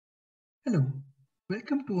Hello,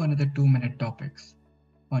 welcome to another 2-minute topics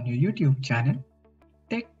on your YouTube channel,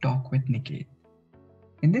 Tech Talk with Niket.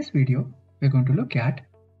 In this video, we're going to look at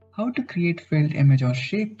how to create filled image or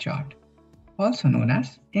shape chart, also known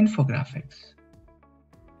as infographics.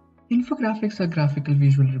 Infographics are graphical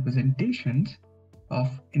visual representations of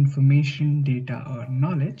information, data, or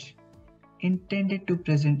knowledge intended to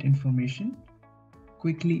present information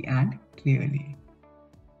quickly and clearly.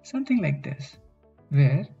 Something like this,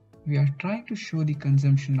 where we are trying to show the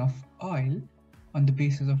consumption of oil on the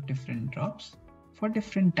basis of different drops for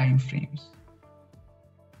different time frames.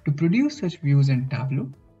 To produce such views in Tableau,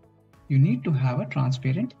 you need to have a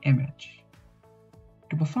transparent image.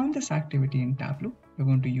 To perform this activity in Tableau, we're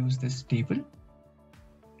going to use this table.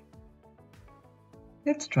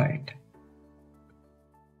 Let's try it.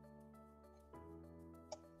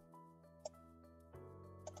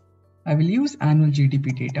 I will use annual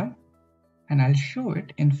GDP data and I'll show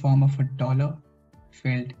it in form of a dollar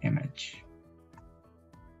filled image.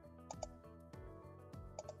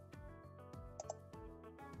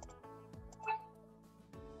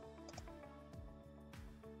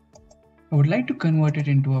 I would like to convert it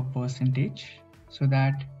into a percentage so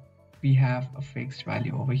that we have a fixed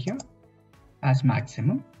value over here as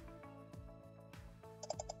maximum.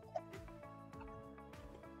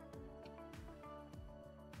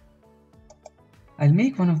 I'll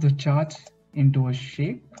make one of the charts into a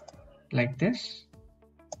shape like this,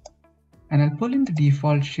 and I'll pull in the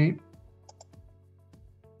default shape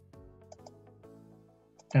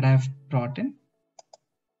that I've brought in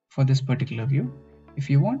for this particular view. If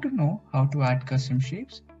you want to know how to add custom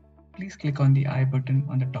shapes, please click on the I button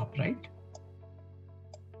on the top right.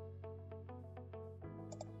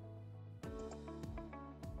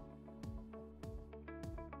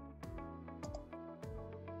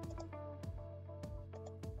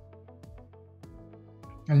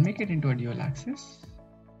 I'll make it into a dual axis,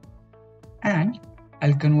 and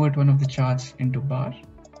I'll convert one of the charts into bar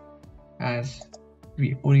as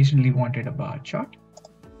we originally wanted a bar chart.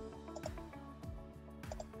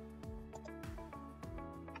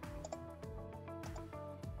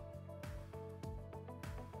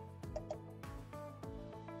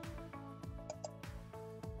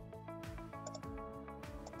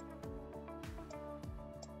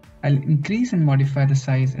 I'll increase and modify the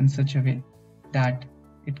size in such a way that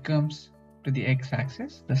it comes to the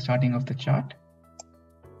x-axis, the starting of the chart,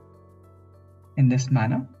 in this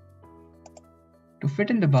manner. To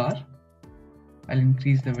fit in the bar, I'll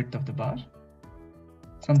increase the width of the bar,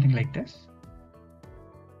 something like this.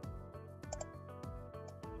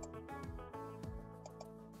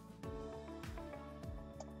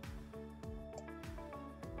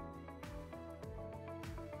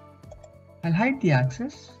 I'll hide the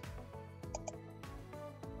axis.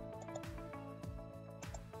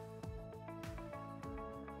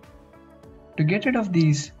 To get rid of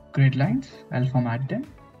these grid lines, I'll format them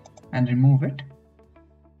and remove it.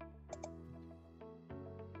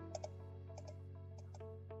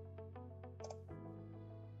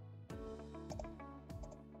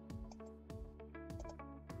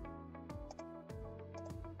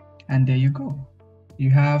 And there you go.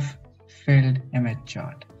 You have filled image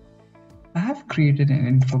chart. I have created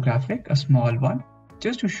an infographic, a small one,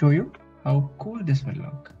 just to show you how cool this will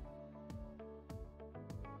look.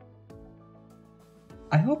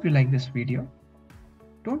 I hope you like this video.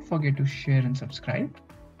 Don't forget to share and subscribe.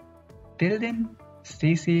 Till then,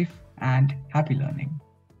 stay safe and happy learning.